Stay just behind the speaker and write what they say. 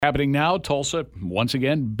Happening now, Tulsa, once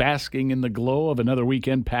again, basking in the glow of another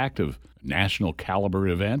weekend packed of national caliber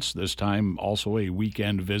events, this time also a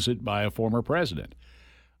weekend visit by a former president.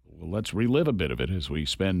 Well, let's relive a bit of it as we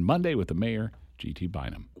spend Monday with the Mayor GT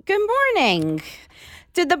Bynum. Good morning.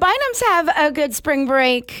 Did the Bynums have a good spring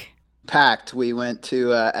break? Packed. We went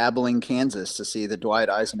to Abilene, Kansas to see the Dwight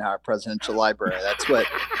Eisenhower Presidential Library. That's what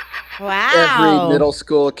every middle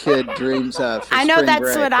school kid dreams of. I know that's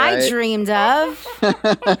break, what right? I dreamed of.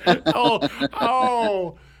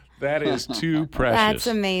 Oh, that is too precious. That's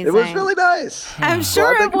amazing. It was really nice. I'm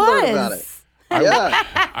sure it was. Yeah.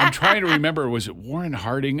 I'm trying to remember, was it Warren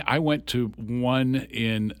Harding? I went to one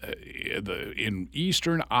in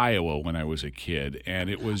eastern Iowa when I was a kid, and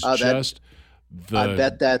it was I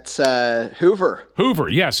bet that's Hoover. Hoover,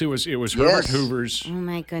 yes, it was Herbert Hoover's. Oh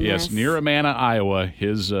my goodness! Yes, near Amana, Iowa.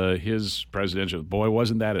 His presidential. Boy,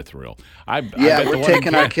 wasn't that a thrill! We're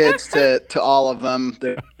taking our kids to all of them.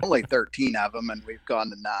 There's only 13 of them, and we've gone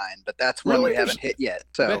to 9. But that's one we haven't hit yet.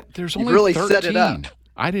 So there's you've only really 13. set it up.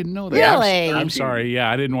 I didn't know that. Really? I'm sorry.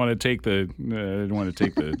 Yeah, I didn't want to take the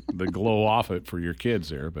glow off it for your kids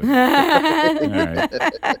there. But all right.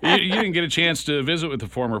 You didn't get a chance to visit with the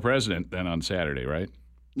former president then on Saturday, right?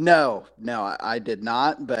 No, I did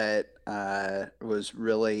not. But was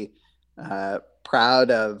really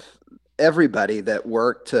proud of everybody that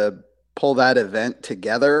worked to pull that event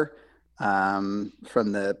together. From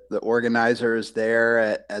the organizers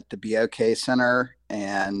there at the BOK Center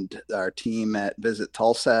and our team at Visit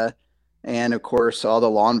Tulsa, and of course all the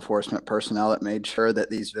law enforcement personnel that made sure that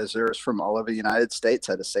these visitors from all over the United States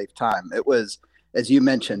had a safe time. It was, as you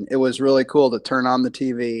mentioned, it was really cool to turn on the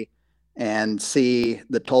TV and see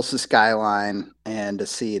the Tulsa skyline and to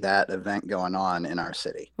see that event going on in our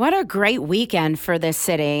city. What a great weekend for this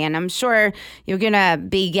city, and I'm sure you're going to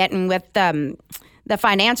be getting with the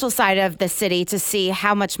financial side of the city to see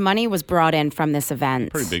how much money was brought in from this event.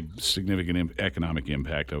 Pretty big, significant economic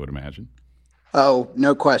impact, I would imagine. Oh,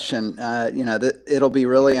 no question. It'll be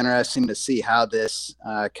really interesting to see how this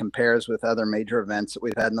compares with other major events that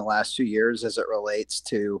we've had in the last 2 years as it relates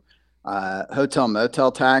to hotel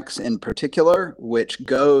motel tax in particular, which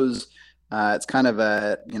goes, it's kind of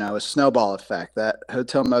a snowball effect. That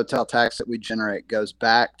hotel motel tax that we generate goes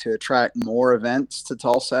back to attract more events to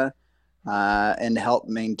Tulsa. And help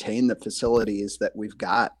maintain the facilities that we've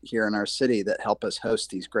got here in our city that help us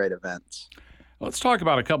host these great events. Let's talk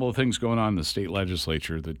about a couple of things going on in the state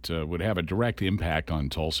legislature that would have a direct impact on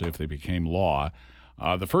Tulsa if they became law.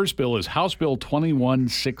 The first bill is House Bill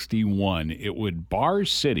 2161. It would bar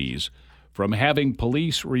cities from having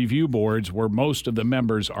police review boards where most of the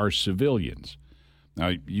members are civilians.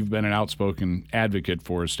 Now, you've been an outspoken advocate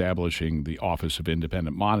for establishing the Office of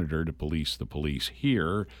Independent Monitor to police the police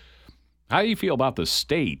here. How do you feel about the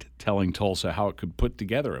state telling Tulsa how it could put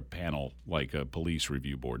together a panel like a police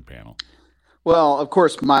review board panel? Well, of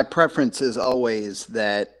course, my preference is always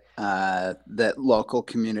that that local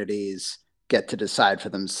communities get to decide for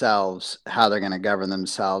themselves how they're going to govern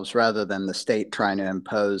themselves rather than the state trying to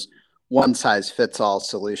impose one-size-fits-all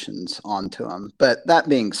solutions onto them. But that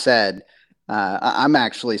being said, I'm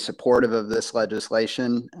actually supportive of this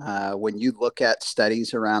legislation. When you look at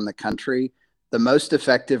studies around the country, the most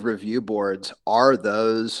effective review boards are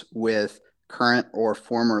those with current or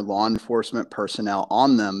former law enforcement personnel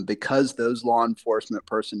on them because those law enforcement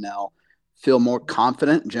personnel feel more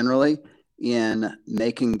confident generally in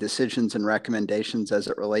making decisions and recommendations as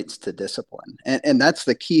it relates to discipline. And that's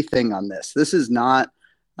the key thing on this. This is not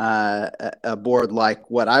a board like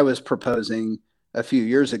what I was proposing a few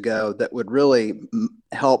years ago that would really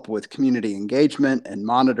help with community engagement and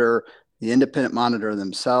monitor the independent monitor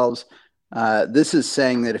themselves. This is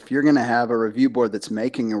saying that if you're going to have a review board that's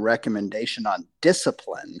making a recommendation on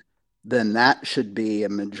discipline, then that should be a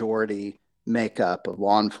majority makeup of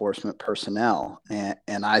law enforcement personnel.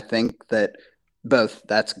 And I think that both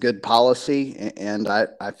that's good policy, and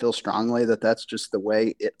I feel strongly that that's just the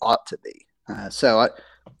way it ought to be.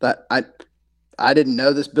 I didn't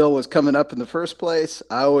know this bill was coming up in the first place.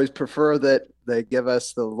 I always prefer that they give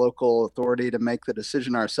us the local authority to make the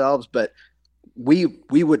decision ourselves, but we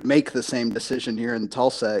would make the same decision here in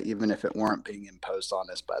Tulsa, even if it weren't being imposed on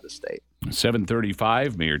us by the state.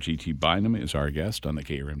 7:35, Mayor GT Bynum is our guest on the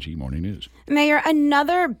KRMG Morning News. Mayor,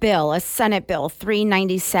 another bill, a Senate Bill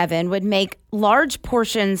 397, would make large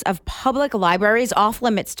portions of public libraries off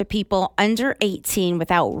limits to people under 18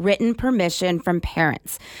 without written permission from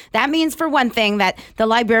parents. That means, for one thing, that the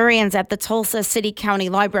librarians at the Tulsa City County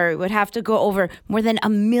Library would have to go over more than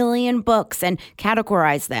 1 million books and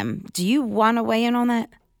categorize them. Do you want to weigh in on that?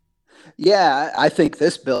 Yeah, I think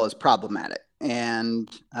this bill is problematic, and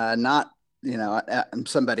not I'm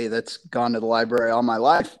somebody that's gone to the library all my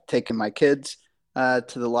life, taken my kids to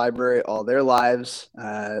the library all their lives.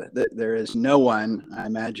 There is no one, I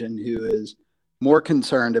imagine, who is more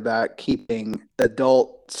concerned about keeping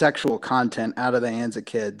adult sexual content out of the hands of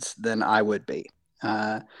kids than I would be.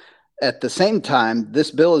 At the same time, this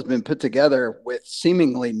bill has been put together with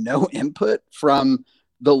seemingly no input from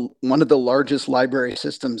one of the largest library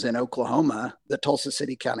systems in Oklahoma, the Tulsa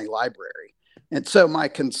City County Library. And so my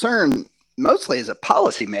concern, mostly as a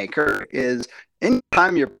policymaker, is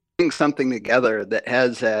anytime you're putting something together that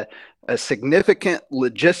has a significant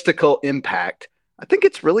logistical impact, I think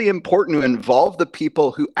it's really important to involve the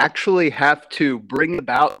people who actually have to bring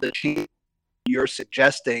about the change you're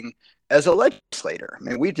suggesting as a legislator. I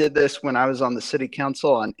mean, we did this when I was on the city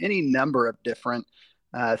council on any number of different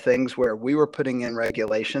things where we were putting in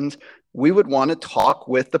regulations. We would want to talk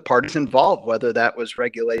with the parties involved, whether that was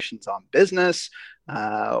regulations on business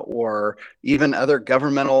or even other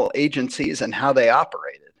governmental agencies and how they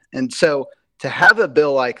operated. And so to have a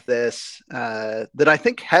bill like this that I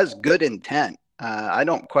think has good intent, I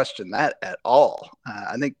don't question that at all.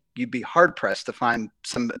 I think you'd be hard pressed to find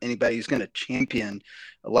anybody who's going to champion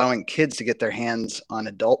allowing kids to get their hands on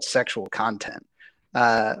adult sexual content.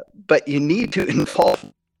 But you need to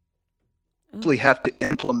have to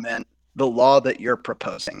implement the law that you're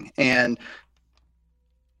proposing and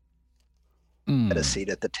get a seat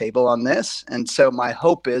at the table on this. And so my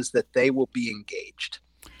hope is that they will be engaged.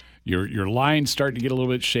 Your line's starting to get a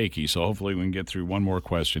little bit shaky, so hopefully we can get through one more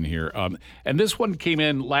question here. And this one came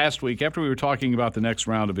in last week after we were talking about the next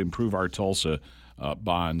round of Improve Our Tulsa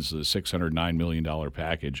bonds, the $609 million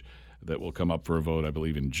package that will come up for a vote, I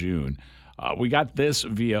believe, in June. We got this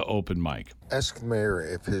via open mic. Ask the mayor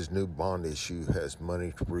if his new bond issue has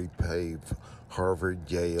money to repave Harvard,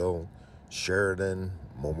 Yale, Sheridan,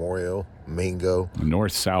 Memorial, Mingo.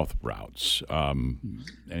 North-south routes.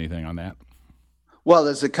 Anything on that? Well,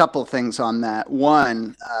 there's a couple things on that.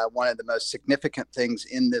 One of the most significant things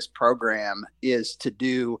in this program is to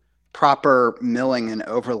do proper milling and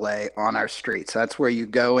overlay on our streets. That's where you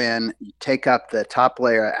go in, you take up the top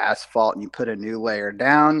layer of asphalt and you put a new layer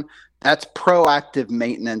down. That's proactive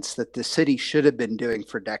maintenance that the city should have been doing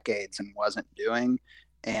for decades and wasn't doing.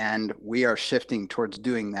 And we are shifting towards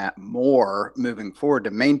doing that more moving forward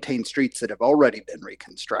to maintain streets that have already been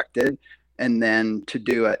reconstructed. And then to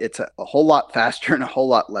do it's a whole lot faster and a whole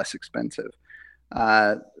lot less expensive.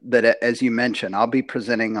 But as you mentioned, I'll be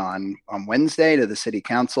presenting on Wednesday to the City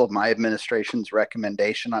Council my administration's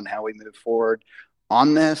recommendation on how we move forward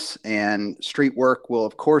on this. And street work will,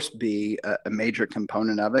 of course, be a major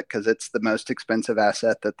component of it because it's the most expensive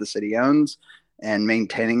asset that the city owns. And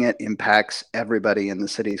maintaining it impacts everybody in the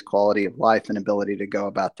city's quality of life and ability to go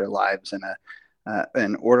about their lives in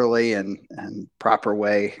an orderly and proper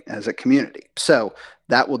way as a community. So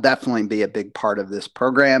that will definitely be a big part of this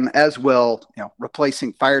program, as will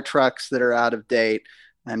replacing fire trucks that are out of date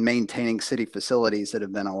and maintaining city facilities that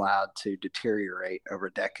have been allowed to deteriorate over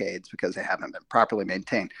decades because they haven't been properly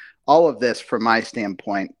maintained. All of this, from my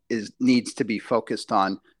standpoint, needs to be focused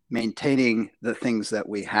on maintaining the things that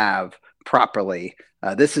we have properly.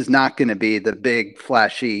 This is not going to be the big,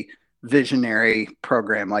 flashy, visionary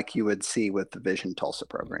program like you would see with the Vision Tulsa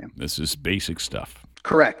program. This is basic stuff.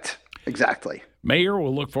 Correct. Exactly. Mayor,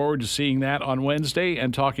 we'll look forward to seeing that on Wednesday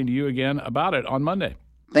and talking to you again about it on Monday.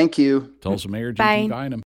 Thank you. Tulsa Mayor GT Bynum.